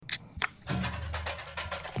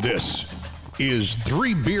This is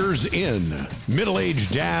Three Beers In,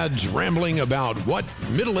 middle-aged dads rambling about what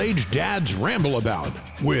middle-aged dads ramble about,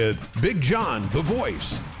 with Big John, the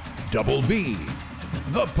voice, Double B,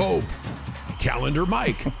 the Pope, Calendar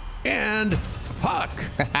Mike, and Huck.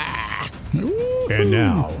 And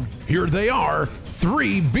now, here they are,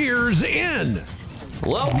 Three Beers In.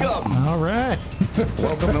 Welcome. All right.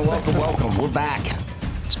 Welcome and welcome. We're back.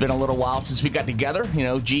 It's been a little while since we got together. You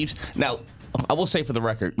know, Jeeves. Now, I will say for the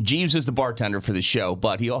record, Jeeves is the bartender for the show,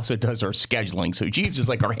 but he also does our scheduling. So Jeeves is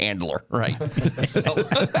like our handler, right? So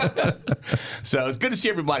it's good to see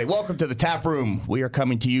everybody. Welcome to the Tap Room. We are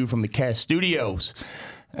coming to you from the Cast Studios.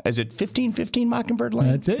 Is it 1515 Mockingbird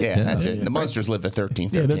Lane? That's it. Yeah, that's it. The Monsters live at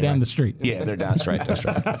 1313. Yeah, they're down right? the street. Yeah, they're down the street. That's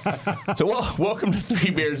right. So, welcome to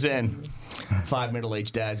Three Beers In. Five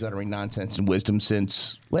middle-aged dads uttering nonsense and wisdom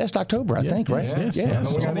since last October, I think, right? Yes.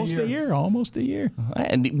 Almost a year.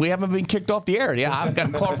 And we haven't been kicked off the air. Yeah, I've got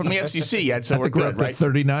a call from the FCC yet, so we're We're good, up to right?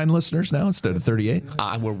 39 listeners now instead of 38.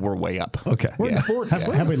 We're way up. Okay. We're in the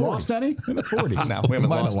 40s. Have we lost any? In the 40s. No, we haven't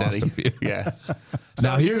Might have lost lost any. a few. Yeah.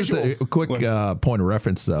 Now, here's a quick point of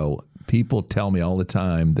reference, though. People tell me all the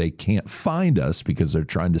time they can't find us because they're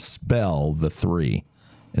trying to spell the 3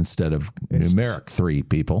 instead of numeric 3,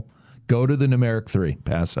 people. Go to the numeric 3.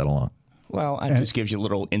 Pass that along. Well, that just gives you a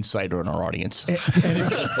little insight on our audience. And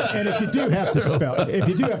if you do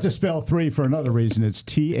have to spell 3 for another reason, it's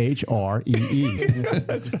THREE.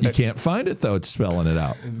 You can't find it, though. It's spelling it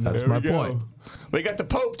out. That's my point. We got the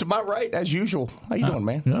Pope to my right, as usual. How you doing,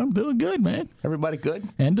 man? I'm doing good, man. Everybody good?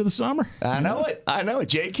 End of the summer. I know it.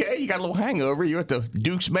 JK, you got a little hangover. You were at the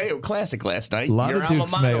Dukes Mayo Classic last night. A lot Your of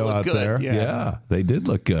Dukes alma mater Mayo looked out good. there. Yeah, they did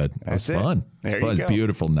look good. That's it was it. fun. There Fun. you go.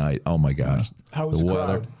 Beautiful night. Oh, my gosh. How was the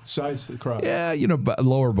crowd? Size of the crowd? Yeah,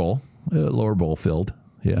 lower bowl filled.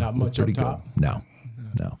 Yeah, Not much pretty up top? good.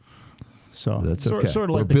 No. So That's okay. Sort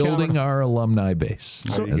of We're like the building our alumni base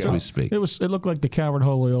as we speak. It looked like the Coward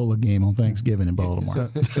Holyola game on Thanksgiving in Baltimore.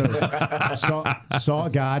 Saw a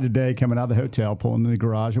guy today coming out of the hotel, pulling in the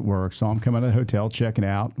garage at work. Saw him come out of the hotel, checking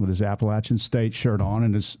out with his Appalachian State shirt on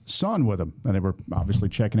and his son with him. And they were obviously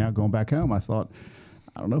checking out, going back home. I thought,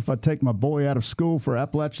 I don't know if I'd take my boy out of school for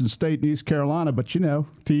Appalachian State in East Carolina, but to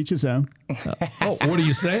each his own. What are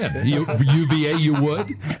you saying? UVA, you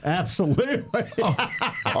would? Absolutely.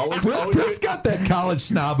 Always Chris got that college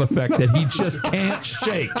snob effect that he just can't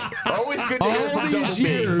shake. Always good to hear All from these Double B.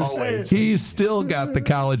 years, Always. he's still got the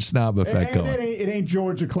college snob effect going. It ain't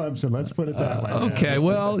Georgia Clemson. Let's put it that way. Okay,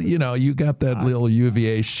 well, you got that little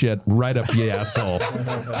UVA shit right up your asshole.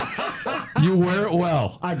 You wear it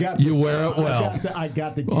well. You wear it well. I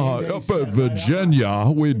got the Up at Virginia,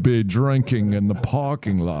 we'd be drinking in the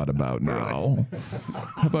parking lot about now.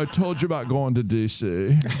 Have I told you about going to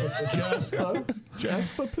D.C.?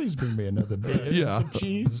 Jasper, please bring me another beer. Yeah. Some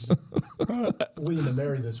cheese. William and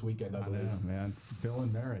Mary this weekend, I believe. Yeah, man. Bill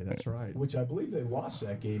and Mary, that's right. Which I believe they lost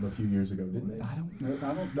that game a few years ago, didn't they? I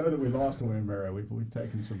don't know that we lost to William Mary. We've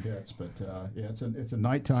taken some hits, but it's a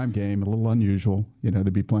nighttime game, a little unusual,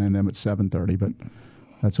 to be playing them at 7:30, but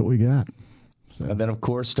that's what we got. So. And then, of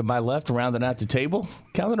course, to my left, rounding out the table,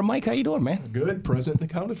 Calendar Mike. How you doing, man? Good, present and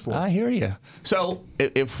accounted for. I hear you. So,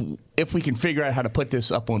 if we can figure out how to put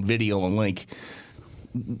this up on video and link,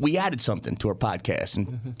 we added something to our podcast,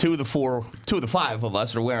 and two of the five of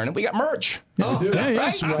us are wearing it. We got merch. Yeah, we do.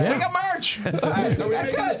 Right? We got merch. Are we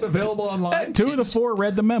making this available online? 2 of the 4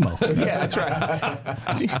 read the memo. Yeah, that's right.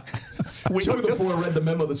 Two of the 4 read the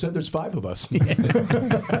memo that said there's 5 of us. We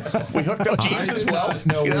hooked up Jeeves as well.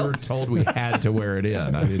 No, we were told we had to wear it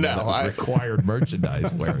in. I didn't know that was required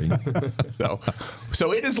merchandise wearing.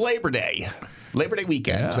 So it is Labor Day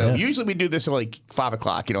weekend. Yeah. So Yes. usually we do this at like 5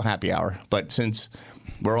 o'clock, happy hour. But since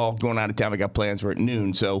we're all going out of town, we got plans. We're at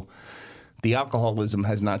noon, so the alcoholism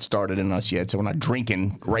has not started in us yet. So we're not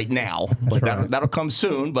drinking right now, but that'll come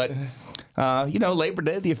soon. But Labor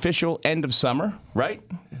Day, the official end of summer, right?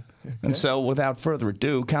 Okay. And so, without further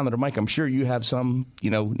ado, Calendar Mike, I'm sure you have some,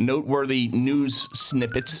 noteworthy news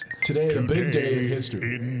snippets. Today, a big day in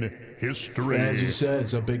history. In history. As he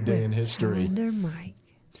says, a big day in history. Calendar Mike.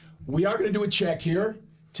 We are going to do a check here.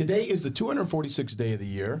 Today is the 246th day of the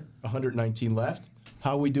year, 119 left.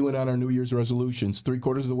 How are we doing on our New Year's resolutions?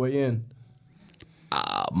 3/4 of the way in.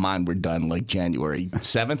 Mine were done like January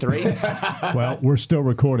 7th or 8th. Well, we're still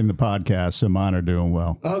recording the podcast, so mine are doing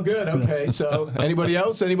well. Oh, good. Okay. So, anybody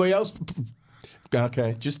else?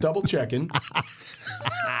 Okay. Just double checking.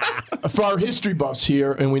 For our history buffs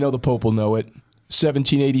here, and we know the Pope will know it,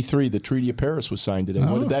 1783, the Treaty of Paris was signed today.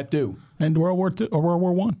 What did that do? And World War II or World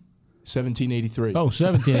War I? 1783. Oh,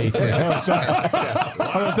 1783. Oh, sorry.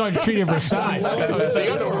 I thought you Treaty of Versailles.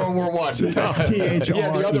 The other World War I. One. T-H-R-E.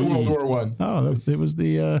 Yeah, the other World War One. Oh, it was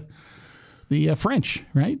the French,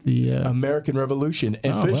 right? The American Revolution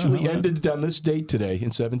officially ended on this date today in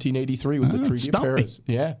 1783 with the Treaty of Paris.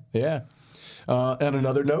 Yeah. On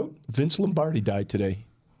another note, Vince Lombardi died today.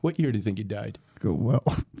 What year do you think he died? Well,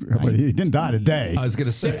 he didn't die today. I was going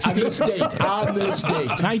to say. On this date.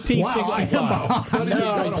 1965.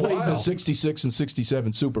 No, he played in the 66 and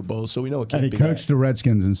 67 Super Bowls, so we know it can't And be he coached that. the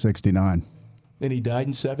Redskins in '69. And he died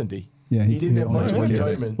in 70. Yeah, he didn't have he much of a only-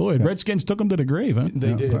 retirement. Boy, Redskins took him to the grave, huh?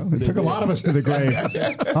 They did. Well, it took a lot of us to the grave.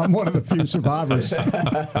 I'm one of the few survivors. or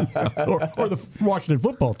the Washington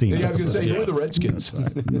football team. Yeah, I was going to say, you're the Redskins.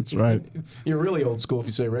 That's right. You're really old school if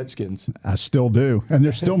you say Redskins. I still do. And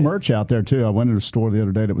there's still merch out there, too. I went to a store the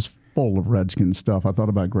other day that was full of Redskins stuff. I thought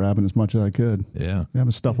about grabbing as much as I could. Yeah. Yeah,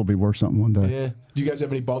 but stuff will be worth something one day. Yeah. Do you guys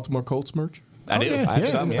have any Baltimore Colts merch? I do. I have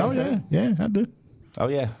some. Yeah. Oh, yeah, I do. Oh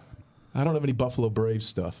yeah. I don't have any Buffalo Braves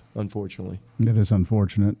stuff, unfortunately. It is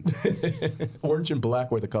unfortunate. Orange and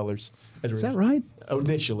black were the colors. Is that right?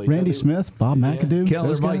 Initially. Randy Then they- Smith, Bob McAdoo, Keller,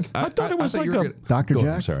 those Mike. guys? I thought it was like you were a- gonna- Dr. Go ahead,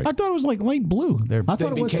 Jack? I'm sorry. I thought it was like light blue. There. I They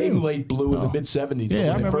thought it was became too. late blue in the mid-'70s. Yeah, I When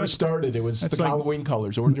they remember first that. started, it was the That's like- Halloween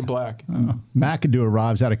colors, orange and black. McAdoo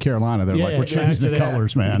arrives out of Carolina. They're like, Yeah, we're changing the yeah.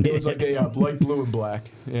 colors, man. It was like a light blue and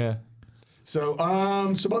black. Yeah. So,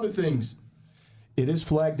 some other things. It is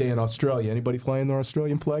Flag Day in Australia. Anybody flying the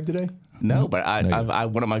Australian flag today? No, but I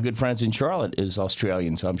one of my good friends in Charlotte is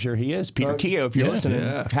Australian, so I'm sure he is. Peter Keogh, if you're listening,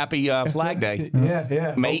 happy Flag Day,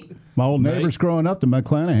 Yeah. mate. My old neighbors growing up, the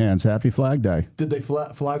McClanahans, Happy Flag Day. Did they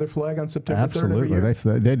fly their flag on September 3rd Absolutely. every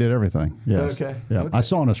year? They did everything. Yes. Okay. Yeah. Okay. I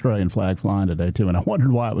saw an Australian flag flying today, too, and I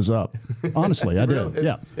wondered why it was up. Honestly, I did. Really?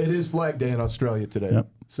 Yeah. It is Flag Day in Australia today. Yep.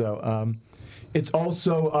 So it's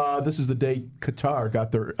also, this is the day Qatar got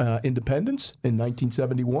their independence in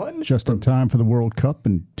 1971. Just in time for the World Cup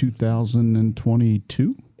in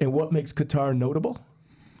 2022. And what makes Qatar notable?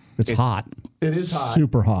 It's hot. It is hot.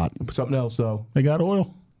 Super hot. Something else, though. They got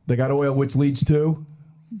oil. They got oil, which leads to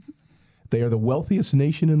they are the wealthiest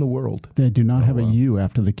nation in the world. They do not have a U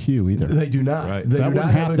after the Q either. They do not. Right. They That do not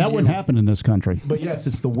wouldn't, have a that view. wouldn't happen in this country. But yes,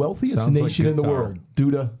 it's the wealthiest Sounds like nation in the Qatar. world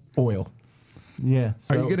due to oil. Yeah. Are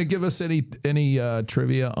so- you going to give us any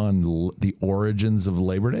trivia on the origins of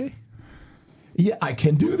Labor Day? Yeah, I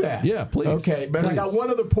can do that. Yeah, please. Okay, but I got Please. one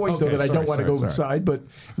other point, though, Okay, that I don't want to go sorry. inside. But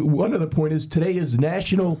one other point is today is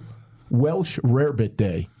National Welsh Rarebit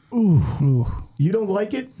Day. Ooh. You don't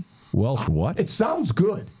like it? Welsh what? It sounds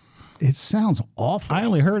good. It sounds awful. I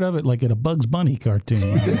only heard of it like in a Bugs Bunny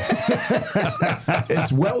cartoon.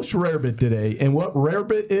 It's Welsh Rarebit today. And what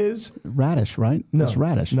rarebit is? Radish, right? No, It's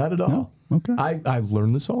radish. Not at all. No? Okay. I've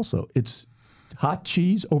learned this also. It's hot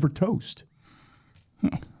cheese over toast.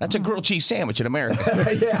 That's a grilled cheese sandwich in America.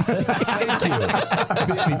 Thank you.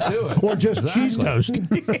 Beat me to it. Or just cheese toast.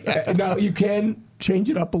 Now, you can change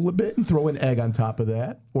it up a little bit and throw an egg on top of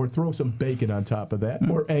that, or throw some bacon on top of that,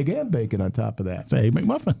 or egg and bacon on top of that. Say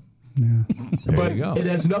McMuffin. But you go. it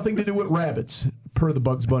has nothing to do with rabbits, per the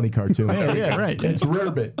Bugs Bunny cartoon. Yeah, right. It's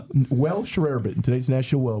rarebit, Welsh rarebit, and today's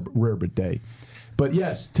National Rarebit Day. But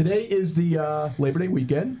yes, today is the Labor Day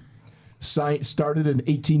weekend. Started in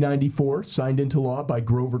 1894, signed into law by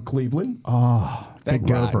Grover Cleveland. Thank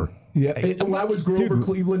God. Grover. Yeah, and why was Grover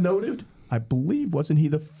Cleveland noted? I believe, wasn't he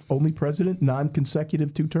the only president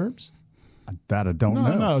non-consecutive 2 terms? That I don't No,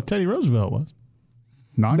 know. no, Teddy Roosevelt was.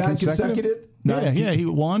 Non-consecutive? Yeah, he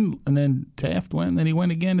won, and then Taft went, and then he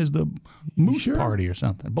went again as the Moose sure? Party or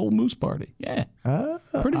something, Bull Moose Party. Yeah,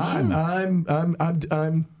 pretty sure.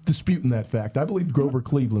 I'm disputing that fact. I believe Grover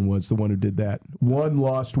Cleveland was the one who did that. One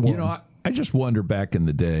lost one. You know, I just wonder back in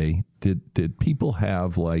the day, did people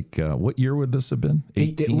have like, what year would this have been?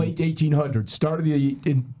 Late 1800s. Started the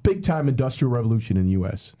big time industrial revolution in the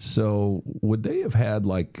U.S. So would they have had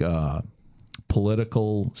like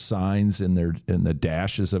political signs in the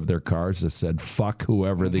dashes of their cars that said "fuck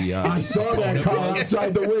whoever the"? I saw that car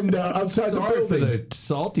outside the window, outside Sorry the for building. the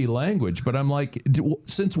salty language, but I'm like,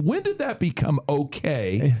 since when did that become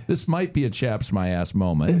okay? This might be a chaps my ass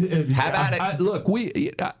moment. How about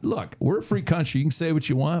it? Look, we're a free country. You can say what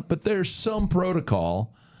you want, but there's some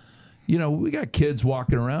protocol. You know, we got kids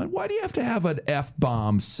walking around. Why do you have to have an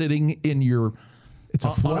F-bomb sitting in your? It's a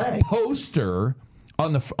on flag. a poster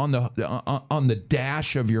on the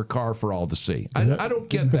dash of your car for all to see. I don't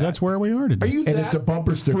get that. That's where we are today. Are you And that it's a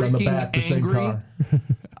bumper sticker on the freaking back, the same angry? car.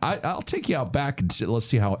 I'll take you out back and let's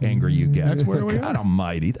see how angry you get. That's where we God are.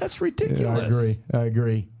 Almighty, that's ridiculous. I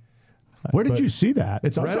agree. Where did you see that?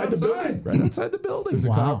 It's outside the building. Right outside the building. There's a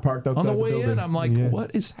car parked outside on the way the building. in. I'm like,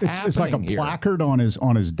 what is happening? It's like a here? placard on his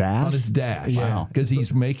dash. On his dash. Wow. Because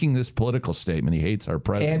he's making this political statement. He hates our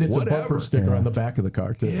president. And it's Whatever. a bumper sticker on the back of the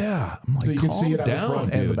car, too. Yeah. I'm like, So you can calm see it on the down,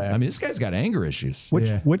 front and the dude. back. I mean, this guy's got anger issues.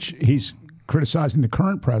 Which he's criticizing the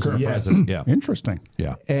current president. Yes. Yeah. Interesting.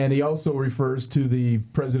 Yeah. And he also refers to the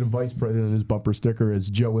president, vice president, in his bumper sticker as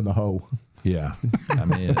Joe in the Hoe. Yeah. I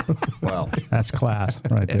mean, Well, That's class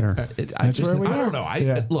right there. I don't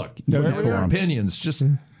know. Look, There you we your are. opinions. Just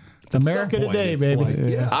It's America today,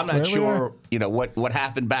 baby. I'm not where we sure, what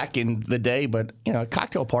happened back in the day, but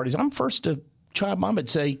cocktail parties. I'm first to chime on and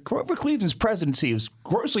say Grover Cleveland's presidency is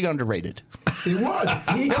grossly underrated. It was.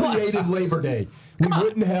 He created Labor Day. We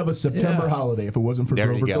wouldn't have a September holiday if it wasn't for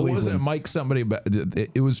There you Grover go. it Cleveland. wasn't Mike somebody, but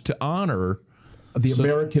it was to honor The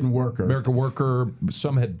American worker. American worker.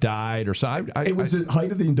 Some had died or something. It was the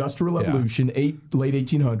height of the Industrial Revolution, late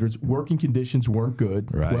 1800s. Working conditions weren't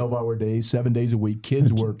good. Right. 12-hour days, 7 days a week,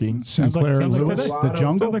 kids working. Sinclair sounds like Lewis, today. the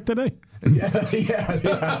jungle. Sounds like today.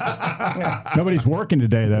 Yeah. Nobody's working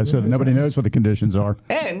today, though, so nobody knows what the conditions are.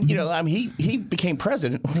 And, he became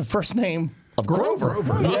president with the first name of Grover.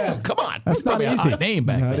 Yeah. Come on. That's not Probably a easy. hot name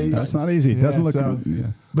back Not then. easy. That's not easy. It doesn't look. so- Yeah.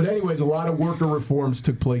 But anyways, a lot of worker reforms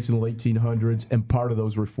took place in the late 1800s, and part of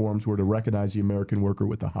those reforms were to recognize the American worker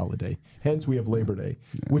with a holiday. Hence, we have Labor Day,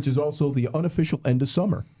 which is also the unofficial end of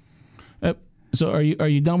summer. So are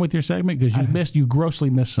you done with your segment? Because you grossly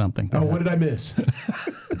missed something. Oh, what did I miss?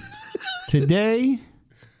 Today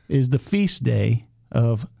is the feast day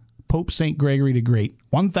of Pope St. Gregory the Great.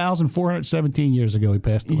 1,417 years ago he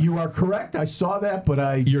passed away. You are correct. I saw that, but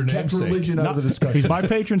I Your kept namesake. religion out of the discussion. He's my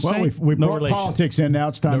patron Well, saint. we no brought relation. politics in. Now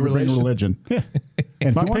it's time to bring relation. religion. Yeah.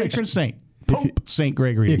 And My if you want patron to, saint, Pope St.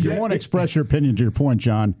 Gregory. if the you Great. want to express your opinion to your point,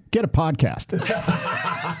 John, get a podcast.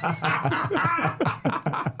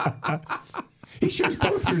 He shares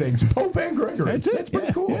both your names, Pope and Gregory. That's it. That's pretty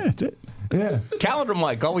Yeah, cool. Yeah, that's it. Yeah. Calendar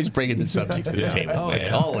Mike always bringing the subjects to the table.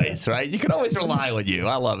 Man. Always, right? You can always rely on you.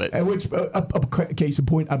 I love it. And which, a case in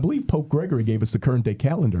point, I believe Pope Gregory gave us the current day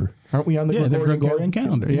calendar. Aren't we on the Yeah, the Gregorian Gregorian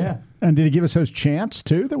calendar. Yeah. And did he give us those chants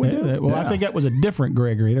too that we Yeah, do? well, I think that was a different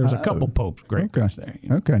Gregory. There was a couple Pope Gregories there.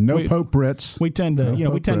 Okay. No Pope Brits. We tend to, we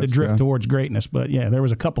Pope tend to Brits, drift yeah. towards greatness, but yeah, there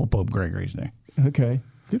was a couple Pope Gregories there. Okay.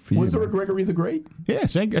 Good for you, Was there a man. Gregory the Great? Yeah,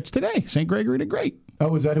 it's today, St. Gregory the Great.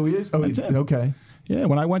 Oh, is that who he is? Oh, That's it. Okay. Yeah,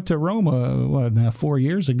 when I went to Rome, 4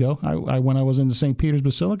 years ago, when I was in the St. Peter's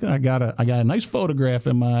Basilica, I got a nice photograph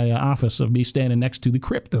in my office of me standing next to the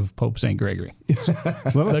crypt of Pope St. Gregory.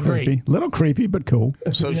 Little The creepy. great. Little creepy, but cool.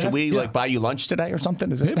 So should we buy you lunch today or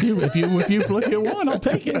something? Is it? If you want, I'll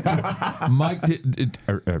take it. Mike,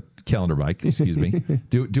 calendar Mike, excuse me.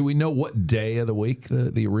 Do we know what day of the week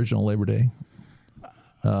the original Labor Day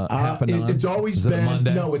happened on? It's always Is it a been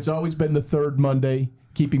Monday? no. It's always been the third Monday,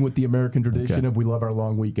 keeping with the American tradition Okay. of we love our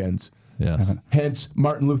long weekends. Yes. Hence,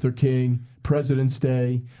 Martin Luther King, President's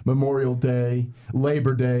Day, Memorial Day,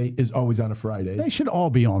 Labor Day is always on a Friday. They should all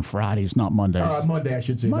be on Fridays, not Mondays. Monday, I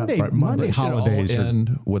should say. Monday- not Friday. Monday They should all holidays are-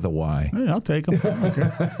 end with a Y. Hey, I'll take them.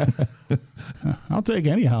 I'll take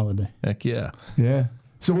any holiday. Heck yeah. Yeah.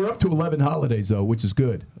 So we're up to 11 holidays, though, which is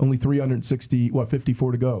good. Only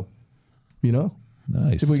 54 to go. You know?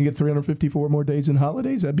 Nice. If we can get 354 more days in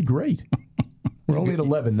holidays, that'd be great. We're only at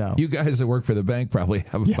 11 now. You guys that work for the bank probably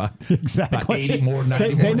have about 80 more,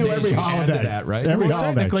 90 They more know days every you can add to holiday. that, right? Every Well,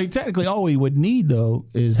 holiday. technically, all we would need though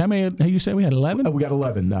is how many? You said we had 11. We got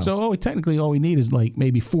 11 now. So technically, all we need is like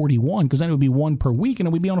maybe 41, because then it would be one per week, and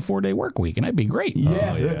it would be on a 4-day work week, and that'd be great.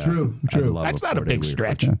 yeah, that's true. I'd True. love That's not a 4-day big week.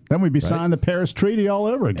 stretch. Then we'd be signing the Paris Treaty all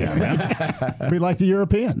over again, man. Be like the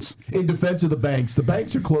Europeans. In defense of the banks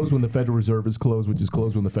are closed when the Federal Reserve is closed, which is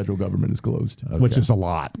closed when the federal government is closed. Which is a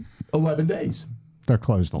lot. 11 days. They're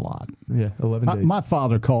closed a lot. Yeah, 11 days. My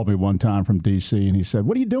father called me one time from D.C. and he said,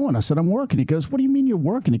 "What are you doing?" I said, "I'm working." He goes, "What do you mean you're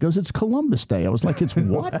working?" He goes, "It's Columbus Day." I was like, "It's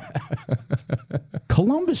what?"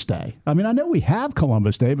 Columbus Day. I mean, I know we have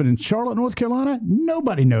Columbus Day, but in Charlotte, North Carolina,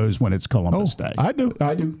 nobody knows when it's Columbus Day. I do.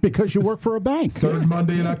 I do. Because you work for a bank. Third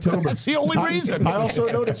Monday in October. That's the only reason. I also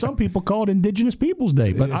know that some people call it Indigenous Peoples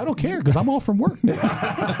Day, but I don't care because I'm off from work.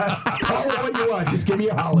 Call it what you want. Just give me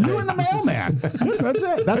a holiday. You and the mailman. That's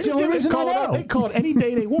it. That's the only reason I know. They call it any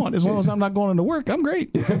day they want as long as I'm not going into work. I'm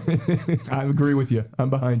great. I agree with you. I'm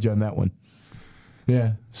behind you on that one.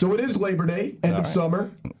 Yeah. So it is Labor Day, end of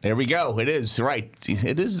summer. There we go. It is right.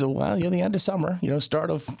 It is the end of summer.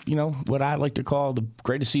 Start of what I like to call the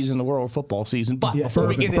greatest season in the world, football season. But before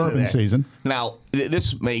we get into bourbon that, season. now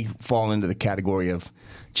this may fall into the category of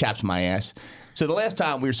chaps my ass. So the last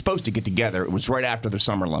time we were supposed to get together, it was right after the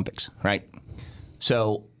Summer Olympics, right?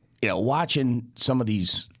 So watching some of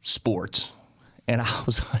these sports, and I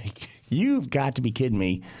was like, you've got to be kidding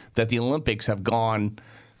me that the Olympics have gone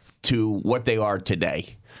to what they are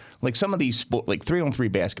today. Like some of these sports, like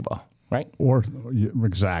 3-on-3 basketball, right? Or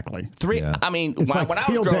exactly. I mean, It's like when I was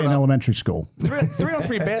field day growing in up, elementary school.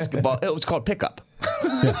 3-on-3 basketball, it was called pickup.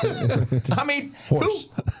 I mean,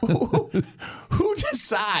 who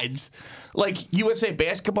decides? Like USA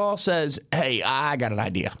Basketball says, hey, I got an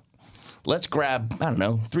idea. Let's grab, I don't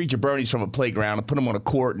know, 3 jabronis from a playground and put them on a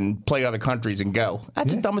court and play other countries and go.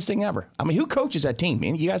 That's the dumbest thing ever. I mean, who coaches that team,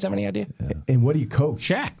 man? You guys have any idea? And what do you coach?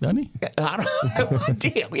 Shaq, doesn't he? I don't have no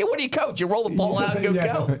idea. Yeah, what do you coach? You roll the ball out and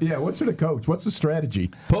go. Yeah, what's the coach? What's the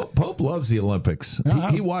strategy? Pope loves the Olympics.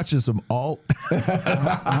 He watches them all.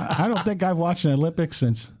 I don't think I've watched an Olympics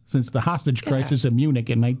since the hostage crisis in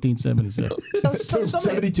Munich in 1976.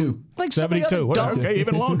 72. Like some of the other 72. dumb, Okay,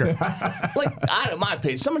 even longer. like, in my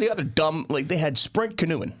opinion, some of the other dumb, like they had sprint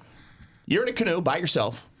canoeing. You're in a canoe by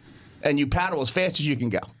yourself, and you paddle as fast as you can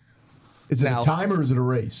go. Is it Now- a time or is it a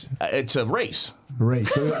race? It's a race. Race.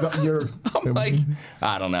 So you're, I'm like,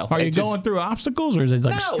 I don't know. Are you It just- going through obstacles, or is it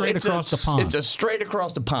like No, straight it's across the pond? It's a straight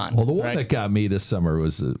across the pond. Well, the one right? that got me this summer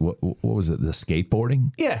was what was it? The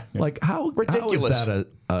skateboarding. Yeah. Like how Ridiculous. How is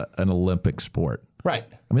that an Olympic sport? Right.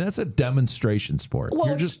 I mean, that's a demonstration sport. Well,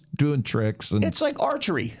 You're it's- just doing tricks and It's like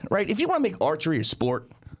archery, right? If you want to make archery a sport,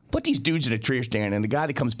 put these dudes in a tree stand, and the guy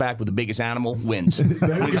that comes back with the biggest animal wins.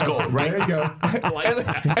 Wins gold, right? There you go. and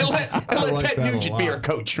let Ted Nugent be our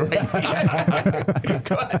coach, right?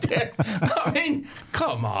 Go out there. I mean,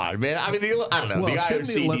 come on, man. I mean, I don't know. well, the shouldn't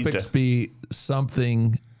IOC the needs Olympics to. be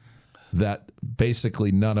something that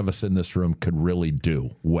basically none of us in this room could really do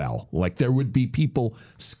well? Like there would be people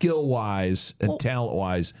skill wise and talent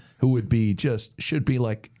wise who would be should be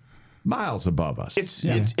like miles above us.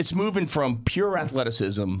 It's moving from pure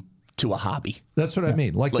athleticism to a hobby. That's what I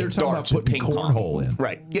mean. Like they're talking about darts and putting ping pong. cornhole in.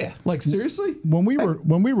 Right, yeah. Like seriously? When we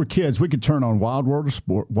were kids, we could turn on Wide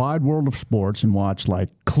World of Sports and watch like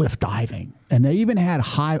cliff diving. And they even had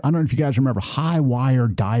I don't know if you guys remember high wire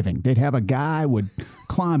diving. They'd have a guy would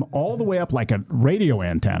climb all the way up like a radio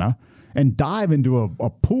antenna and dive into a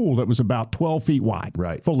pool that was about 12 feet wide,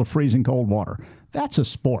 Right. full of freezing cold water. That's a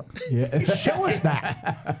sport. Show us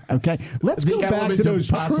that. Okay, let's The go back element to of those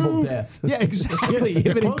possible true. death. Yeah, exactly. If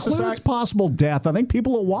it includes possible death, I think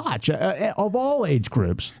people will watch of all age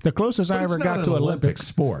groups. The closest I It's ever not got an to Olympic Olympics.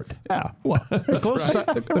 sport. Yeah. Well, the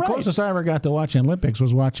closest I ever got to watching Olympics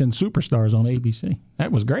was watching Superstars on ABC.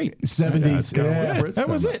 That was great. 70s. Yeah. That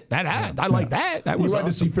was it. I like that. That You was went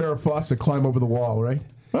to see awesome. Farrah Fawcett climb over the wall, right?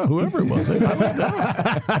 Well, whoever it was. I like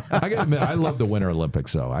that. I gotta admit, I love the Winter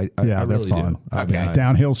Olympics though. I Yeah, they're really fun. do. I Okay. mean,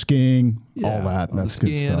 Downhill skiing, yeah, all that. That's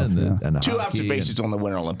good skiing stuff. and yeah. and Two hockey observations on the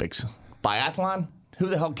Winter Olympics. Biathlon? Who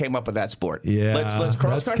the hell came up with that sport? Yeah, Let's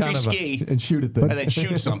cross that's country kind of a- ski And shoot at and them. then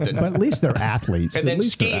shoot something. But at least they're athletes. and At then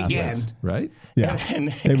least ski they're again. athletes. right? Yeah,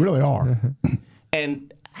 And- they really are.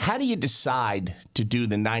 And how do you decide to do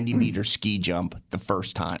the 90-meter ski jump the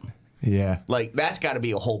first time? Yeah. Like that's got to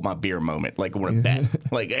be a hold my beer moment. Like we're a bet.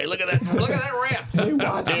 Like, hey, look at that ramp. Hey,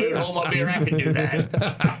 watch dude, hold my beer. I can do that.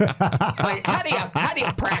 Like, how do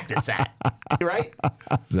you practice that? Right?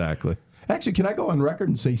 Exactly. Actually, can I go on record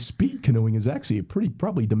and say speed canoeing is actually a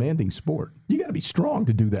probably demanding sport? You got to be strong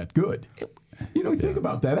to do that good. Think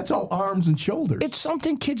about that. That's all arms and shoulders. It's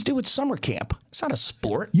something kids do at summer camp. It's not a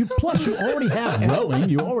sport. You already have rowing.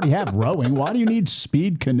 You already have rowing. Why do you need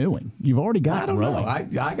speed canoeing? You've already got I don't rowing.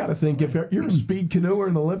 know. I got to think if you're a speed canoeer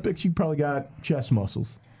in the Olympics, you probably got chest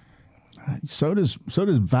muscles. So does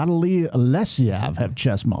Vitaly Alexiev have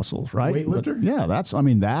chest muscles, right? Weightlifter? But, yeah,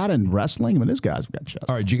 that and wrestling. I mean, this guy's got chest.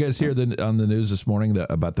 All right, did you guys hear on the news this morning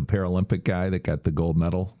about the Paralympic guy that got the gold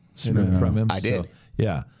medal stripped from him? I did.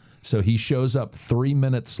 Yeah. So he shows up 3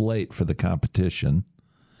 minutes late for the competition,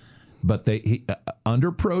 but he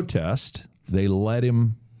under protest, they let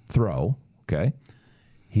him throw, okay?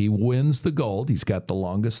 He wins the gold. He's got the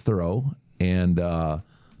longest throw, and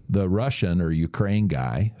the Russian or Ukraine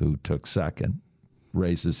guy who took second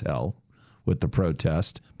raises hell with the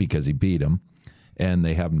protest because he beat him, and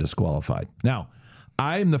they have him disqualified. Now,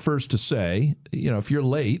 I'm the first to say, if you're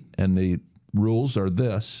late and the rules are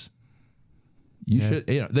this, should,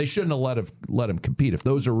 they shouldn't have let him compete. If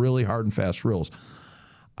those are really hard and fast rules,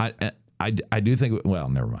 I do think. Well,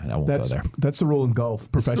 never mind. I won't go there. That's the rule in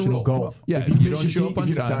golf, professional rule. golf. Yeah, if if you miss don't your show up on if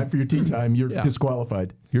you don't time- time for your tee time, you're Yeah.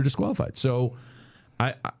 disqualified. You're disqualified. So,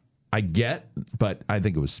 I get, but I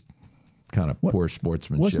think it was kind of poor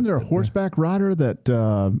sportsmanship. Wasn't there a horseback rider that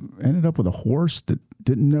ended up with a horse that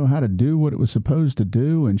didn't know how to do what it was supposed to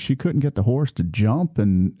do, and she couldn't get the horse to jump,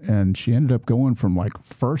 and she ended up going from like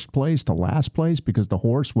first place to last place because the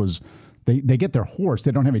horse was they get their horse.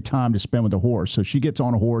 They don't have any time to spend with the horse. So she gets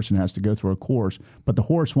on a horse and has to go through a course, but the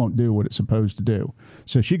horse won't do what it's supposed to do.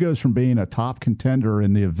 So she goes from being a top contender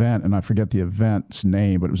in the event, and I forget the event's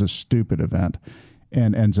name, but it was a stupid event,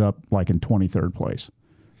 and ends up like in 23rd place.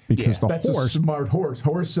 Because the That's horse, a smart horse.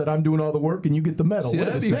 Horse said, I'm doing all the work and you get the medal. See, Wait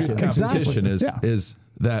a that'd be good second. competition Exactly. is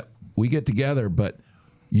that we get together, but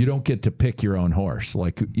you don't get to pick your own horse.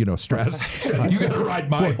 Like, Stratus, you got to ride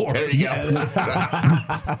my horse. There you go.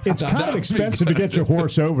 it's kind of expensive to get your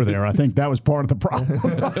horse over there. I think that was part of the problem.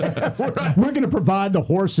 We're going to provide the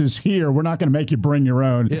horses here. We're not going to make you bring your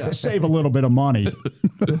own. Yeah. Save a little bit of money.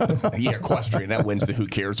 Yeah, equestrian, that wins the Who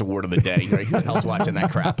Cares Award of the day. Right? Who the hell's watching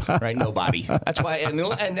that crap? Right? Nobody. That's why, and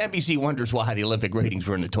NBC wonders why the Olympic ratings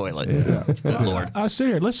were in the toilet. Good Lord. I sit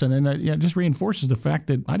here, listen, and it just reinforces the fact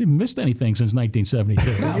that I didn't miss anything since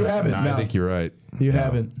 1972. You haven't. I no. think you're right. You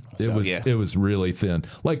haven't. It was really thin.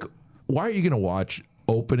 Like, why are you going to watch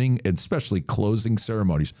opening and especially closing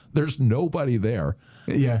ceremonies? There's nobody there.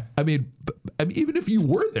 Yeah. I mean, even if you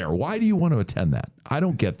were there, why do you want to attend that? I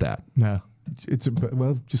don't get that. No.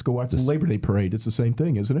 Just go watch the Labor Day parade. It's the same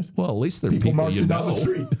thing, isn't it? Well, at least there are People people you marching down know. the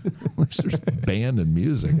street. At least there's band and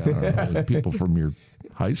music. I don't know, like people from your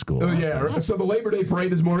high school. Oh, yeah. Right. So the Labor Day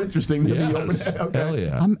parade is more interesting than the open. Yes. Okay. Hell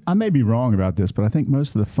yeah. I may be wrong about this, but I think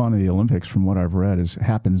most of the fun of the Olympics, from what I've read,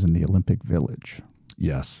 happens in the Olympic Village.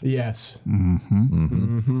 Yes. Yes.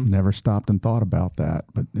 Never stopped and thought about that,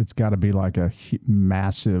 but it's got to be like a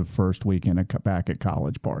massive first weekend back at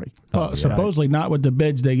college party. Supposedly not with the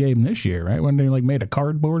beds they gave them this year, right? When they made a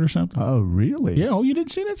cardboard or something. Oh, really? Yeah. Oh, you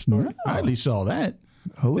didn't see that story? I at least saw that.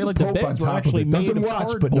 Holy the Pope on beds were top of actually it. made Doesn't of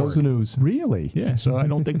watch, but knows the cardboard. news. Really? Yeah. So I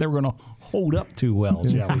don't think they were going to hold up too well,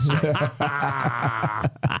 shall we say?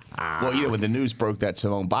 Well, when the news broke that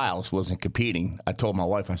Simone Biles wasn't competing, I told my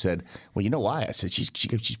wife, I said, well, you know why? I said, she's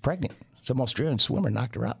pregnant. Some Australian swimmer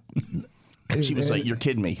knocked her up. And she was like, you're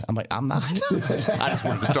kidding me. I'm like, I'm not. I just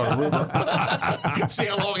wanted to start a rumor. See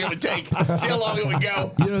how long it would take. See how long it would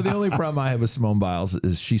go. The only problem I have with Simone Biles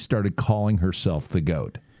is she started calling herself the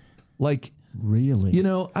GOAT. Like, Really?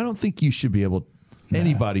 I don't think you should be able.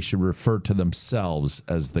 Anybody should refer to themselves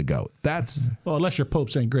as the GOAT. That's Well, unless you're Pope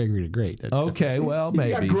St. Gregory the Great. That's okay. Well,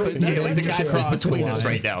 maybe. great- But Yeah, like the guy sitting between us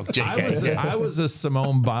right now, I JK. was a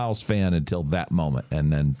Simone Biles fan until that moment,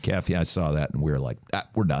 and then Kathy, I saw that, and we were like,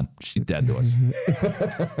 we're done. She's dead to us.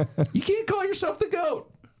 You can't call yourself the GOAT.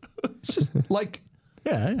 It's just like,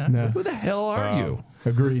 yeah. who the hell are you?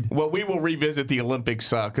 Agreed. Well, we will revisit the Olympics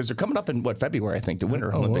because they're coming up in February, I think, the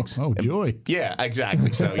Winter Olympics. Oh, joy. Yeah,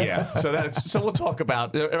 exactly. So so we'll talk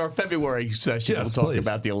about in our February session. Yes, we'll talk please.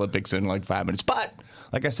 about the Olympics in like 5 minutes. But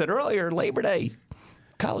like I said earlier, Labor Day,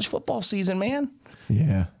 college football season, man,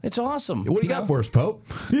 Yeah. it's awesome. What do you got for us, Pope?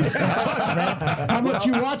 How much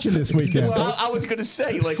you watching this weekend? Well, I was going to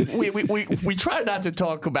say, like, we try not to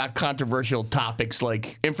talk about controversial topics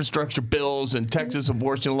like infrastructure bills and Texas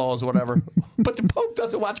abortion laws or whatever, but the Pope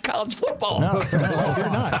doesn't watch college football. No, you're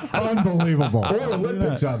not. Unbelievable. Or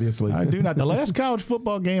Olympics, obviously. I do not. The last college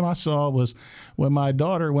football game I saw was when my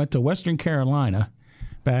daughter went to Western Carolina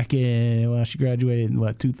back in, she graduated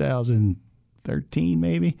in 2013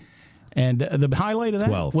 maybe. And the highlight of that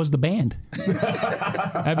 12. was the band.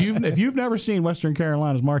 If you've never seen Western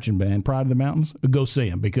Carolina's marching band, Pride of the Mountains, go see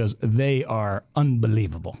them because they are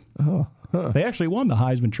unbelievable. They actually won the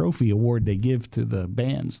Heisman Trophy award they give to the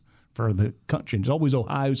bands for the country. It's always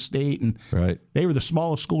Ohio State, and Right. they were the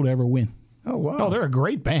smallest school to ever win. Oh, wow. Oh, they're a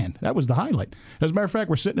great band. That was the highlight. As a matter of fact,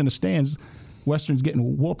 we're sitting in the stands. Western's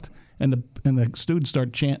getting whooped, and the students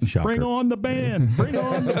start chanting, Shocker. "Bring on the band! Bring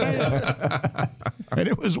on the band!" And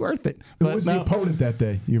it was worth it. Who But was the now, opponent that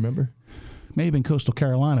day? You remember? maybe in Coastal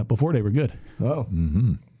Carolina before they were good. Oh.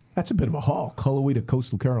 Mm-hmm. That's a bit of a haul. Cullowhee to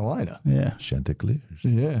Coastal Carolina. Yeah, Chanticleers.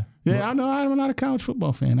 Yeah. yeah. I know. I'm not a college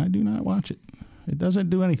football fan. I do not watch it. It doesn't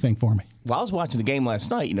do anything for me. Well, I was watching the game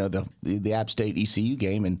last night, the App State ECU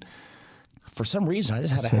game, and for some reason, I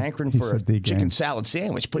just had a hankering for a said the game. chicken salad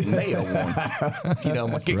sandwich, putting mayo on.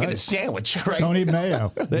 I'm like, get a sandwich, right? Don't eat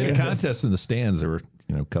mayo. They had a contest in the stands. There were,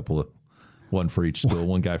 a couple of, one for each school,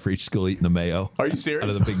 one guy for each school eating the mayo. Are you serious? Out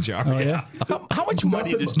of the big jar. yeah. How much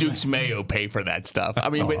money does Duke's Mayo pay for that stuff? I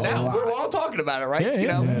mean, but now we're all talking about it, right?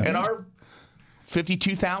 Yeah, yeah. And our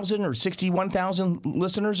 52,000 or 61,000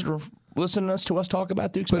 listeners that are listening to us talk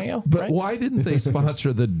about Duke's Mayo, But right? why didn't they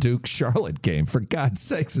sponsor the Duke Charlotte game? For God's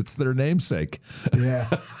sakes, it's their namesake. Yeah.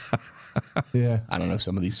 Yeah. I don't know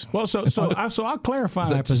some of these. Well, so I'll clarify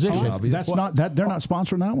my position. obvious? That's not that they're not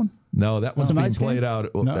sponsoring that one. No, that one's being tonight's played game?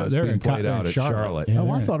 out. No, That was they're being in played out at Charlotte. Charlotte. Yeah.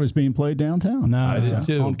 Oh, I thought it was being played downtown. No, I did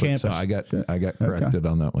too. on but campus. so I got corrected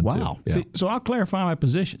on that one Wow. too. Yeah. So I'll clarify my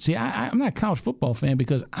position. See, I'm not a college football fan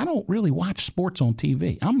because I don't really watch sports on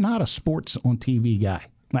TV. I'm not a sports on TV guy.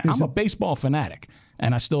 Like, I'm a baseball fanatic,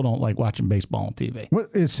 and I still don't like watching baseball on TV. Well,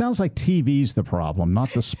 it sounds like TV's the problem, not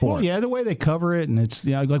the sport. Well, yeah, the way they cover it, and it's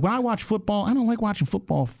like when I watch football, I don't like watching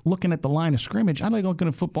football looking at the line of scrimmage. I like looking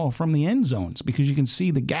at football from the end zones because you can see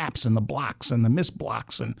the gaps and the blocks and the missed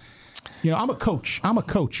blocks. And I'm a coach. I'm a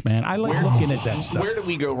coach, man. I like looking at that stuff. Where did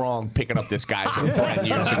we go wrong picking up this guy some friend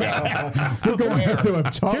years ago? We're going through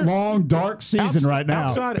a long, dark season right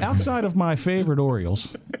now. Outside of my favorite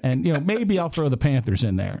Orioles, and maybe I'll throw the Panthers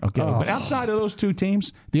in there. Okay, but outside of those two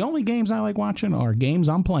teams, the only games I like watching are games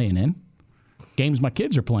I'm playing in, games my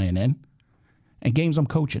kids are playing in, and games I'm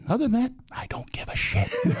coaching. Other than that, I don't give a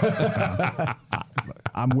shit.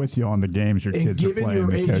 I'm with you on the games your And kids are given playing. your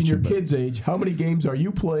the age and coaching, your but- kids' age, how many games are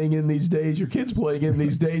you playing in these days? Your kids playing in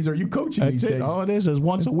these days? Are you coaching these That's it. days? All it is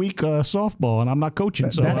once a week softball, and I'm not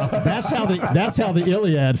coaching. So That's how the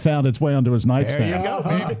Iliad found its way onto his nightstand. there you go,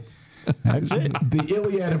 baby. That's it. The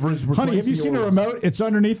Iliad of Honey, have you seen a remote? It's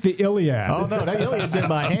underneath the Iliad. Oh no, that Iliad's in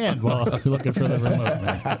my hand while you're looking for the remote,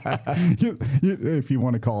 man. If you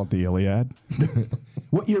want to call it the Iliad.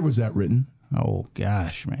 What year was that written? Oh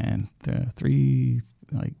gosh, man, 3000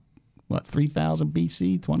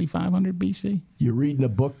 BC, 2500 BC. You're reading a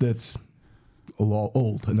book that's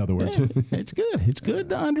old, in other words. Yeah, it's good. It's good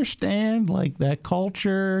to understand like that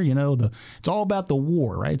culture. It's all about the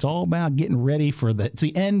war, right? It's all about getting ready for it's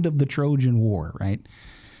the end of the Trojan War, right?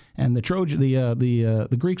 And the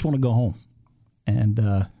Greeks want to go home,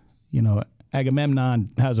 and Agamemnon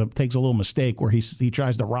takes a little mistake where he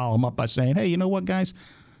tries to rile them up by saying, "Hey, you know what, guys?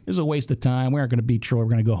 This is a waste of time. We aren't going to beat Troy. We're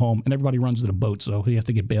going to go home." And everybody runs to the boat, so he has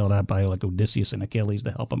to get bailed out by like Odysseus and Achilles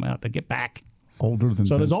to help him out to get back. Older than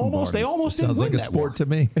So Vince they Lombardi. almost didn't Sounds like win a that war. sport to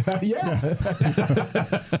me. Yeah.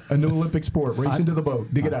 A new Olympic sport. Race into the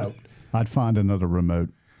boat. Dig it out. I'd find another remote.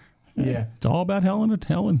 Yeah. It's all about Helen left,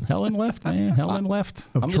 man. Helen left.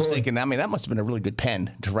 I'm just thinking. I mean, that must have been a really good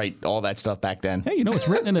pen to write all that stuff back then. Hey, it's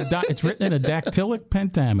written in a dactylic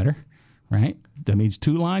pentameter, right? That means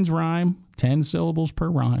 2 lines rhyme, 10 syllables per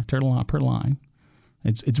line.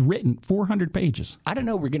 It's written 400 pages. I didn't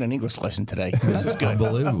know we're getting an English lesson today. This is good.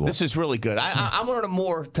 Unbelievable. This is really good. I'm learning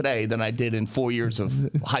more today than I did in 4 years of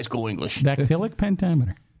high school English. Dactylic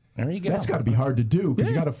pentameter. There you go. That's got to be hard to do because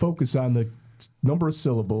you got to focus on the number of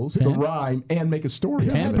syllables, the rhyme, and make a story.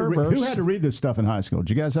 out 10 of it. per verse. Who had to read this stuff in high school? Did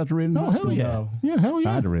you guys have to read it in high school? yeah. No. Yeah, hell I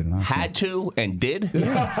yeah. had to read it in high school. Had to and did?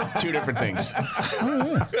 Two different things.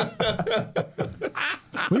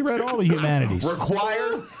 We read all the humanities.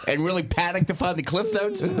 Required and really panicked to find the Cliff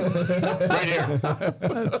Notes. Right here.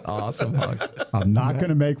 That's awesome, Huck. I'm not going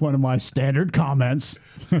to make one of my standard comments.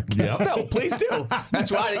 No, please do.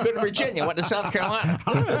 That's why I didn't go to Virginia. Went to South Carolina.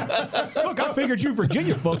 Look, I figured you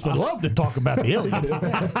Virginia folks would love to talk about the Iliad.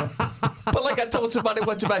 But like I told somebody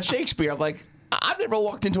once about Shakespeare, I'm like, I've never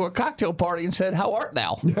walked into a cocktail party and said, "How art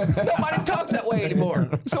thou?" Nobody talks that way anymore.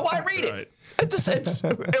 So why read it? It's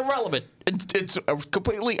irrelevant. It's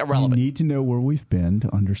completely You irrelevant. need to know where we've been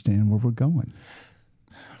to understand where we're going.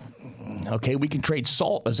 Okay, we can trade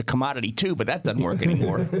salt as a commodity too, but that doesn't work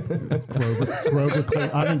anymore. I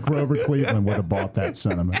think Grover Cleveland would have bought that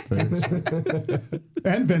sentiment. Too.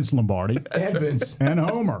 And Vince Lombardi. And Vince. And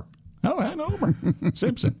Homer. Oh, and Homer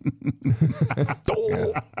Simpson.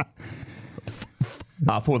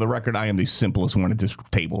 For the record, I am the simplest one at this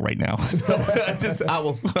table right now. So I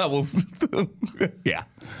will. Yeah.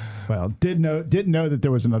 Well, didn't know that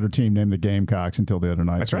there was another team named the Gamecocks until the other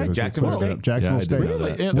night. That's so right, it was Jacksonville cleared State. up. Jacksonville Yeah, I did State. know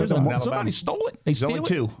that. Yeah, There's somebody Alabama. stole it. They There's stole only it.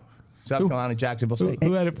 2. South Carolina, Jacksonville State.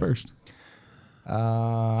 Who had it first?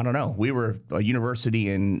 I don't know. We were a university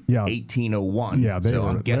in Yeah. 1801. Yeah, they so were,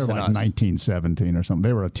 I'm they were guessing like us. 1917 or something.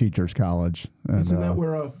 They were a teacher's college. And, Isn't that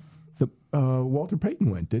where Walter Payton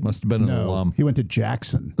went, didn't he? Must have been an no, alum. he went to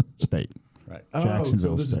Jackson State. Right. Oh,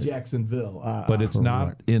 Jacksonville so this State. is Jacksonville. But it's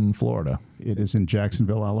not in Florida. It is in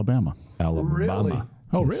Jacksonville, Alabama. Alabama. Really?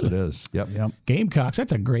 Oh, Yes, really? it is. Yep. Gamecocks.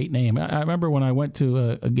 That's a great name. I remember when I went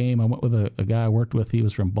to a game. I went with a guy I worked with. He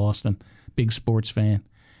was from Boston, big sports fan,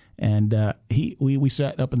 And we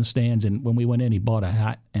sat up in the stands, and when we went in, he bought a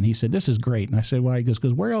hat, and he said, "This is great." And I said, "Why?" He goes,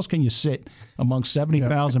 "Because where else can you sit among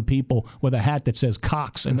 70,000 people with a hat that says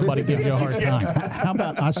Cox and nobody gives you a hard time?" How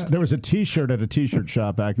about us? There was a T-shirt at a T-shirt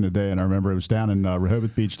shop back in the day, and I remember it was down in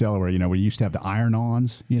Rehoboth Beach, Delaware. You know, we used to have the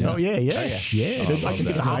iron-ons. You know? Oh yeah. I can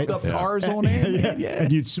get the hopped up cars on there.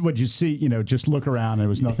 And you'd see, you know, just look around. And it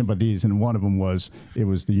was nothing but these, and one of them was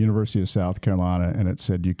the University of South Carolina, and it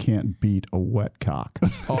said, "You can't beat a wet cock."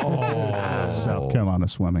 South Carolina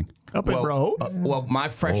swimming. Up in Roe. Well, my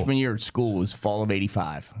freshman year at school was fall of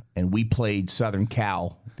 '85, and we played Southern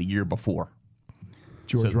Cal the year before.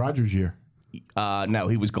 George Rogers' year. No,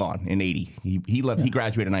 he was gone in '80. He left. He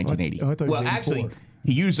graduated in 1980. I thought he was actually, 84.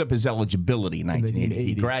 he used up his eligibility in 1980.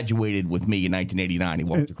 He graduated with me in 1989. He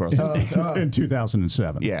walked across the stage. In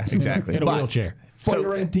 2007. Yeah, exactly. In a wheelchair.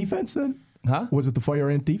 Fire ant defense then? Huh? Was it the fire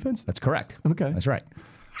ant defense? That's correct. Okay. That's right.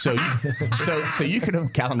 So you could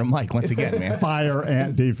have calendar Mike once again, man. Fire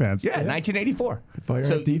ant defense. Yeah, 1984. Fire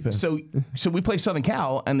ant defense. So we played Southern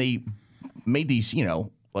Cal, and they made these, you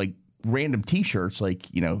know, like random T-shirts,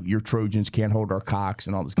 like, you know, your Trojans can't hold our cocks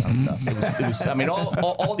and all this kind of stuff. It was I mean, all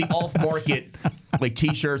the off-market like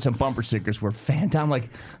T-shirts and bumper stickers were fantastic. I'm like,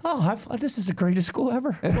 oh, this is the greatest school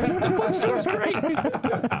ever. The bookstore's great.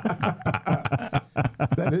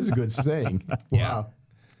 That is a good saying. Wow.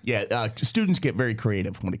 Yeah, students get very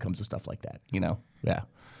creative when it comes to stuff like that, you know? Yeah.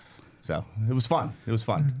 So it was fun. It was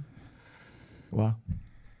fun. Wow.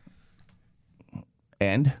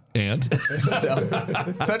 And And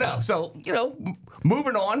so you know,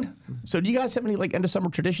 moving on. So do you guys have any like end of summer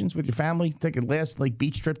traditions with your family? Take a last like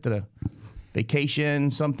beach trip to the vacation,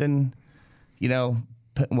 something, you know?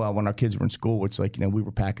 Well, when our kids were in school, it's like, you know, we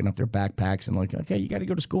were packing up their backpacks and like, okay, you got to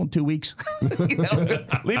go to school in 2 weeks. You know,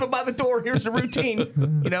 leave them by the door. Here's the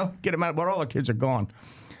routine. You know, get them out. But all our kids are gone.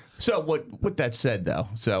 So with that said, though,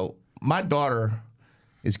 so my daughter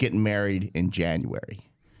is getting married in January.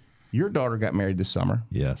 Your daughter got married this summer.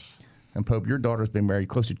 yes. And Pope, your daughter's been married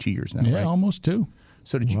close to 2 years now, Yeah, right? almost 2.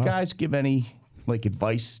 So did you guys give any like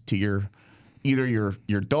advice to either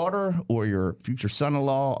your daughter or your future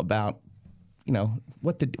son-in-law about, you know,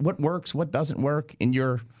 what works, what doesn't work in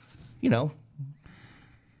your, you know,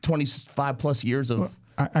 25 plus years of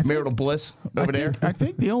I think- marital bliss over there? I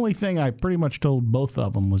think the only thing I pretty much told both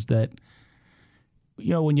of them was that, you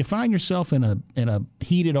know, when you find yourself in a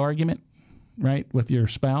heated argument, right, with your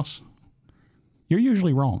spouse, you're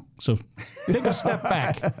usually wrong. So take a step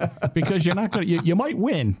back, because you're not going to, you might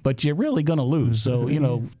win, but you're really going to lose. So, you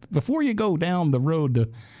know, before you go down the road to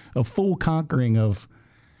a full conquering of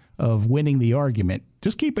winning the argument,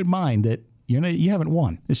 just keep in mind that you haven't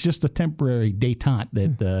won. It's just a temporary détente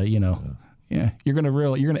that you know. Yeah, you're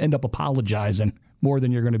gonna end up apologizing more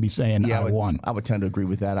than you're going to be saying, Yeah, I won. I would tend to agree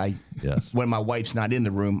with that. Yes. When my wife's not in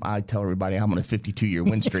the room, I tell everybody I'm on a 52-year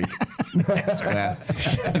win streak. That's right.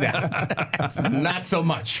 That's not so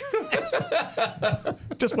much.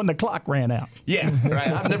 Just when the clock ran out. Yeah, right.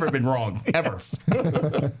 I've never been wrong, ever.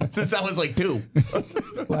 Since I was like 2.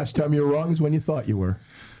 Last time you were wrong is when you thought you were.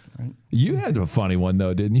 You had a funny one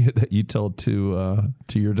though, didn't you? That you told to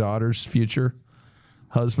your daughter's future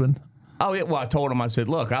husband. Oh, yeah. Well, I told him, I said,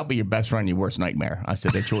 look, I'll be your best friend, your worst nightmare. I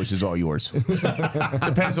said, the choice is all yours.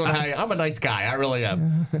 Depends on how I'm a nice guy. I really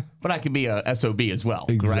am. But I can be a SOB as well,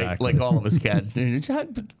 right? Exactly. Like all of us can. It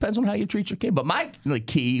depends on how you treat your kid. But my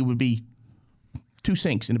key would be 2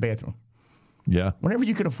 sinks in the bathroom. Yeah. Whenever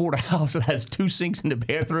you can afford a house that has 2 sinks in the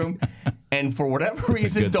bathroom, and for whatever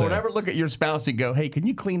reason, good don't thing. ever look at your spouse and go, hey, can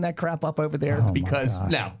you clean that crap up over there? Because,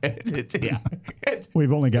 no.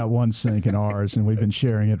 We've only got 1 sink in ours, and we've been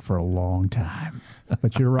sharing it for a long time.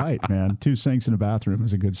 But you're right, man. 2 sinks in a bathroom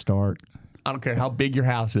is a good start. I don't care how big your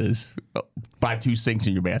house is, buy 2 sinks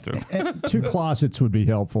in your bathroom. 2 closets would be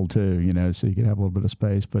helpful too, you know, so you could have a little bit of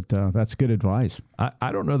space. But that's good advice.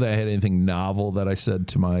 I don't know that I had anything novel that I said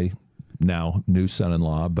to my now new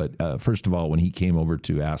son-in-law, but first of all, when he came over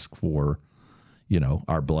to ask for, you know,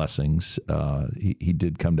 our blessings, he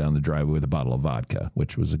did come down the driveway with a bottle of vodka,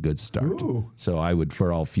 which was a good start. Ooh. So I would,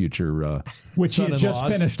 for all future Which he had just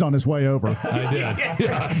son-in-laws- finished on his way over. I did.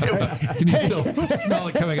 Can you still smell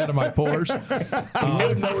it coming out of my pores? It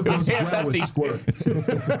was well with squirt.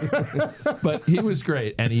 But he was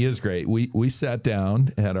great, and he is great. We sat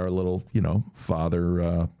down, had our little, you know,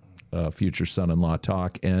 father, future son-in-law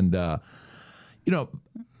talk, and you know,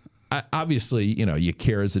 obviously, you know, you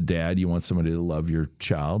care as a dad. You want somebody to love your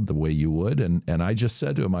child the way you would, and I just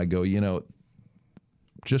said to him, I go, you know,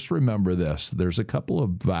 just remember this. There's a couple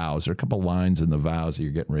of vows, or a couple of lines in the vows that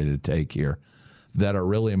you're getting ready to take here that are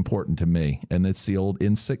really important to me, and it's the old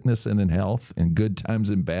in sickness and in health, in good times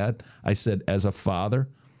and bad. I said, as a father,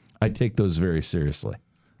 I take those very seriously.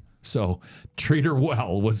 So treat her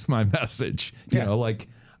well was my message. You know, like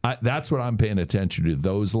that's what I'm paying attention to.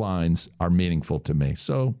 Those lines are meaningful to me.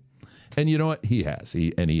 So, and you know what? He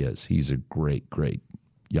is. He's a great, great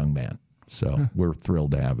young man. So we're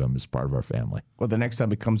thrilled to have him as part of our family. Well, the next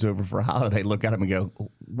time he comes over for a holiday, look at him and go,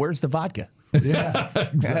 "Where's the vodka?" Yeah,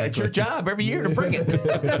 exactly. It's your job every year to bring it.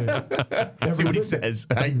 See what he says.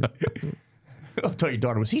 I'll tell your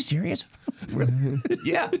daughter, was he serious?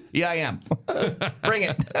 Yeah, I am. Bring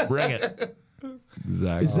it. Bring it.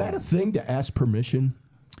 Exactly. Is that a thing to ask permission?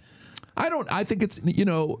 I think it's, you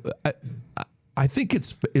know, I think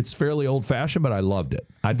it's fairly old fashioned, but I loved it.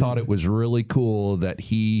 I thought it was really cool that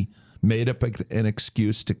he made up an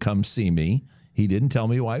excuse to come see me. He didn't tell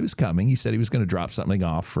me why he was coming. He said he was going to drop something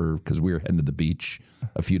off because we were heading to the beach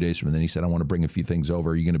a few days from then. He said, I want to bring a few things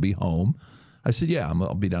over. Are you going to be home? I said, yeah,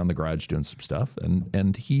 I'll be down in the garage doing some stuff.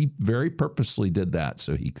 And he very purposely did that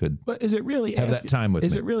so he could But is it really have that time with me.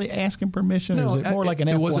 Is it really asking permission? No, or is it more like an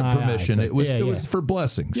FYI? It wasn't permission. thing? It was for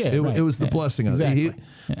blessings. Yeah, it was the yeah, blessing of exactly.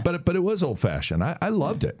 it. But it was old fashioned. I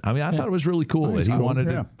loved it. I mean, I thought it was really cool that he wanted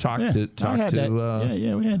to talk I to. had that.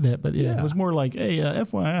 Yeah, we had that. But it was more like, hey,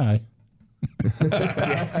 FYI.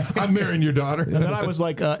 I'm marrying your daughter. And then I was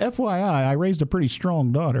like, FYI, I raised a pretty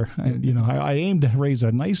strong daughter. I aimed to raise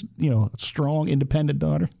a nice, strong, independent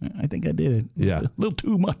daughter. I think I did it. Yeah. A little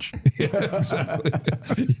too much. Yeah,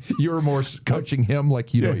 exactly. You were more coaching him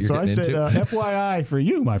like you know what you're So I getting said, into. FYI for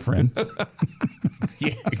you, my friend.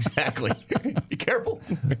 Yeah, exactly. Be careful.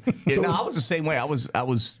 No, I was the same way. I was,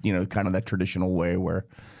 kind of that traditional way where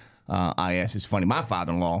I asked. It's funny. My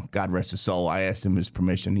father-in-law, God rest his soul, I asked him his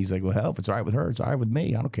permission. He's like, "Well, hell, if it's all right with her, it's all right with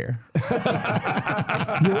me. I don't care."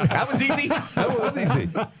 That was easy. That was easy.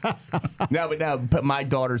 But my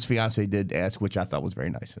daughter's fiance did ask, which I thought was very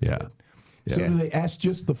nice. Yeah. So do they ask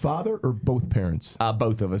just the father or both parents?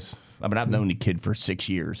 Both of us. I mean, I've known the kid for 6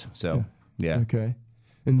 years, so yeah. Okay.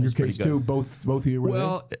 In your pretty case good. too, both of you were there?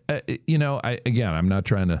 Well, I'm not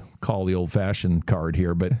trying to call the old-fashioned card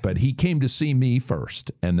here, but he came to see me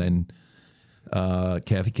first, and then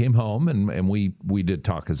Kathy came home, and we did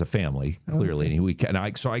talk as a family clearly,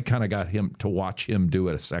 so I kind of got him to watch him do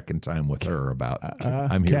it a second time with her about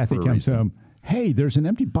I'm here Kathy for a comes reason. home. Hey, there's an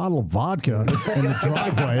empty bottle of vodka in the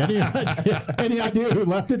driveway. Any idea who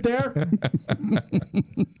left it there?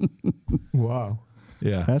 Wow.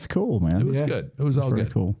 Yeah, That's cool, man. it was good. It was all Very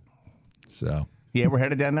good. cool. So Yeah, we're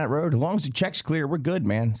headed down that road. As long as the check's clear, we're good,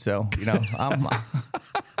 man. So, I'm,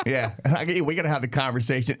 yeah, we got to have the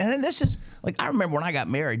conversation. And then this is, like, I remember when I got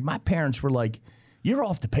married, my parents were like, you're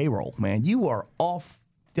off the payroll, man. You are off.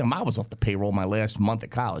 I was off the payroll my last month at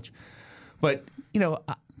college. But,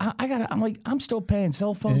 I'm like, I'm still paying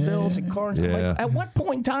cell phone bills and car insurance. Yeah. Like, at what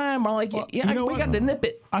point in time, I'm like, we got to nip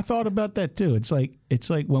it. I thought about that too. It's like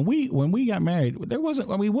when we got married, there wasn't.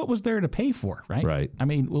 I mean, what was there to pay for, right? Right. I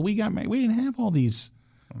mean, when we got married, we didn't have all these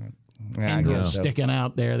tendrils sticking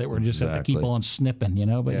out there that were just have to keep Exactly. on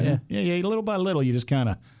snipping, But yeah, little by little, you just kind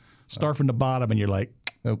of start from the bottom, and you're like,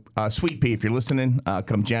 Sweet Pea, if you're listening,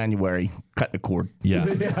 come January, cut the cord.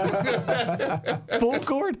 yeah, full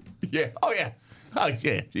cord. Yeah. Oh, yeah. Oh,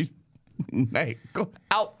 yeah. Hey, go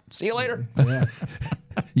out. See you later.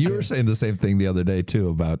 you were saying the same thing the other day too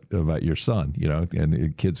about your son, and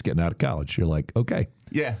the kids getting out of college. You're like, okay,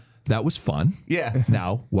 Yeah. that was fun. Yeah.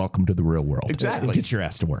 Now, welcome to the real world. Exactly. Get your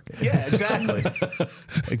ass to work. Yeah, exactly.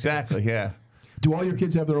 Exactly, yeah. Do all your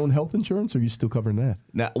kids have their own health insurance, or are you still covering that?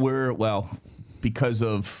 Now, because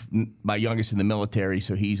of my youngest in the military,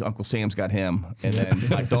 so Uncle Sam's got him. And then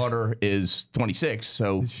my daughter is 26,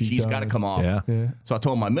 so she's got to come off. Yeah. So I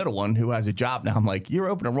told my middle one, who has a job now, I'm like, your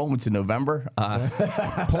open enrollment's in November.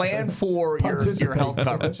 Plan for your health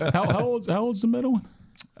coverage. How old's the middle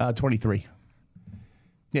one? 23.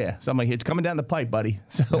 Yeah. So I'm like, it's coming down the pipe, buddy.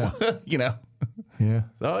 So, Yeah.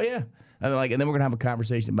 So, yeah. And then we're going to have a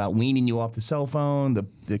conversation about weaning you off the cell phone,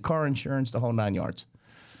 the car insurance, the whole 9 yards.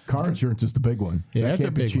 Car insurance is the big one. Yeah, That that's a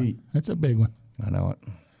can't be big one. cheap. That's a big one. I know it.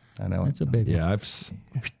 That's a big one. Yeah, I've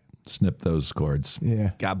snipped those cords.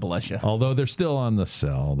 Yeah. God bless you. Although they're still on the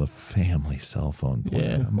family cell phone plan.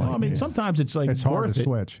 Yeah. I'm Well, like, I mean, sometimes it's like It's hard worth to it.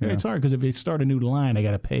 switch, Yeah, yeah. it's hard because if you start a new line, I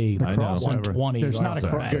got to pay like I know. 120. There's not a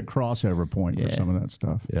Right. good crossover point for Yeah. some of that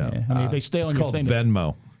stuff. yeah. Yeah. I mean, if they stay It's on your called thing,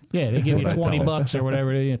 Venmo. yeah, they give you what I tell 20 them. bucks or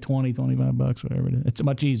whatever it is, 20, 25 bucks, whatever it is. It's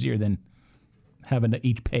much easier than having to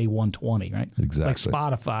each pay 120, right? Exactly. It's like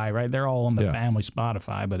Spotify, right? They're all on the Yeah. family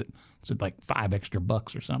Spotify, but it's like $5 extra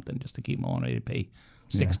or something just to keep them on. They pay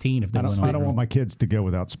 16 if they I want don't want my kids to go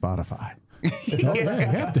without Spotify.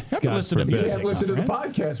 have to listen to You music. can't listen to the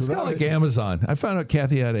podcast It's kind without of like it. Amazon. I found out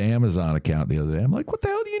Kathy had an Amazon account the other day. I'm like, what the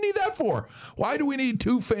hell do you need that for? Why do we need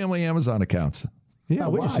 2 family Amazon accounts? Yeah,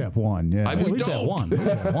 we just have one. Yeah. We We just have don't. one. We just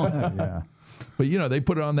have one. Yeah. But they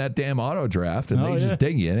put it on that damn auto draft, and Oh, they yeah. just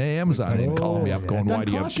ding you. And Amazon ain't calling me up, going, "Why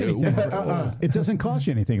do you have 2?" It doesn't cost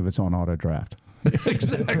you anything if it's on auto draft.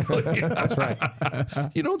 Exactly. That's right.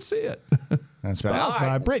 You don't see it.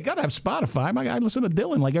 Spotify. Brett, gotta have Spotify. I listen to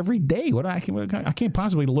Dylan like every day. I can't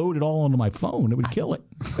possibly load it all onto my phone. It would kill it.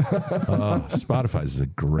 Spotify is the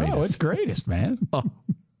greatest. Oh, it's greatest, man.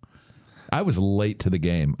 I was late to the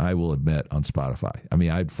game, I will admit, on Spotify. I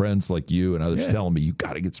mean, I had friends like you and others telling me, you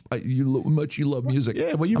got to get much you love music.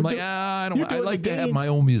 Yeah, well, you I'm were like, doing- I you're don't. I doing like the to have games. my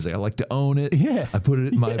own music. I like to own it. Yeah. I put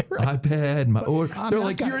it in my right. iPad, They're I've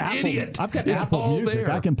like, got you're an Apple- idiot. I've got It's Apple all Music.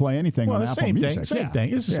 there. I can play anything Well, on the Apple same Music. thing. Same Yeah.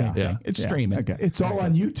 thing. It's the same Yeah. thing. It's Yeah. streaming. Okay. It's all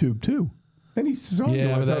on YouTube too. Any song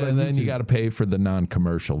Yeah, but then you got to pay for the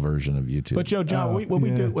non-commercial version of YouTube. But Joe, John,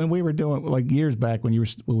 when we were doing like years back when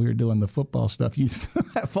we were doing the football stuff, you used to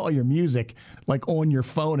have all your music like on your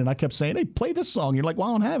phone, and I kept saying, "Hey, play this song." You're like, "Well,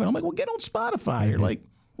 I don't have it." I'm like, "Well, get on Spotify." You're like,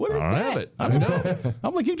 "What is I don't that?" have it. I know.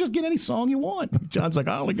 I'm like, "You just get any song you want." John's like,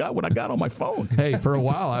 "I only got what I got on my phone." Hey, for a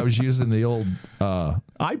while I was using the old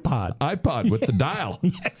iPod. with the dial.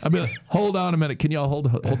 Yes. I mean, hold on a minute. Can y'all hold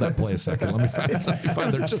that play a second? Let me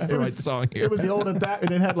find there's just the right song here. It was the old adapter,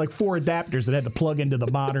 and it had like 4 adapters that had to plug into the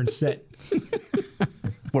modern set.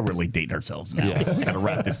 We're really dating ourselves now. Yes. Got to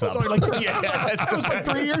wrap this up. It was like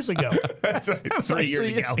 3 years ago. That's right. 3 years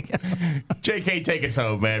ago. JK, take us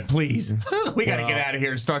home, man, please. We got to get out of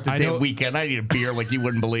here and start the I damn know- weekend. I need a beer like you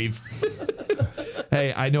wouldn't believe.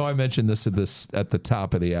 Hey, I know I mentioned this at the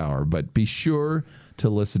top of the hour, but be sure to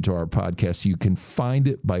listen to our podcast. You can find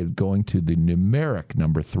it by going to the numeric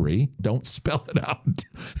number 3. Don't spell it out.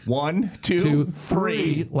 1, 2, 2,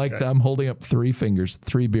 3. 3. Like I'm holding up 3 fingers,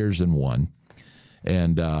 3 beers in 1.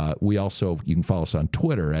 And you can follow us on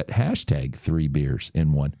Twitter at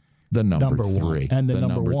 #3beersin1. The number 3. 1. And the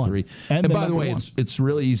number 1. 3. And And the by the number way, 1. it's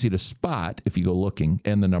really easy to spot if you go looking.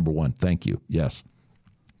 And the number 1. Thank you. Yes.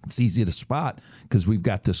 It's easy to spot because we've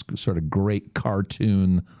got this sort of great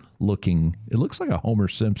cartoon looking. It looks like a Homer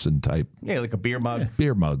Simpson type Yeah, like a beer mug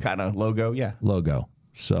beer mug kind of logo. Yeah. logo.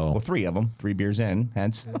 So, Well, 3 of them. 3 beers in,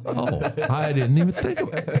 hence. I didn't even think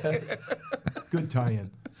of it. Good tie-in.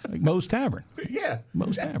 Like Moe's Tavern. Yeah.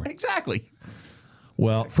 Most tavern. Exactly.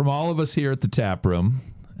 Well, from all of us here at the tap room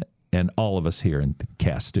and all of us here in the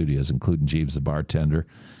Cast Studios, including Jeeves the bartender,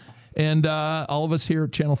 and all of us here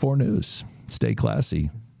at Channel 4 News, stay classy,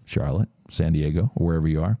 Charlotte, San Diego, or wherever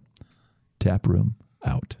you are. Tap room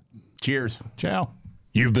out. Cheers. Ciao.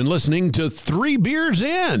 You've been listening to 3 Beers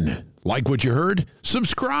In. Like what you heard?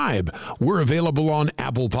 Subscribe. We're available on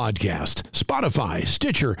Apple Podcast, Spotify,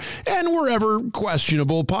 Stitcher, and wherever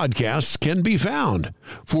questionable podcasts can be found.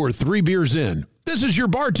 For 3 Beers In, this is your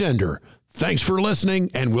bartender. Thanks for listening,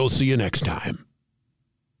 and we'll see you next time.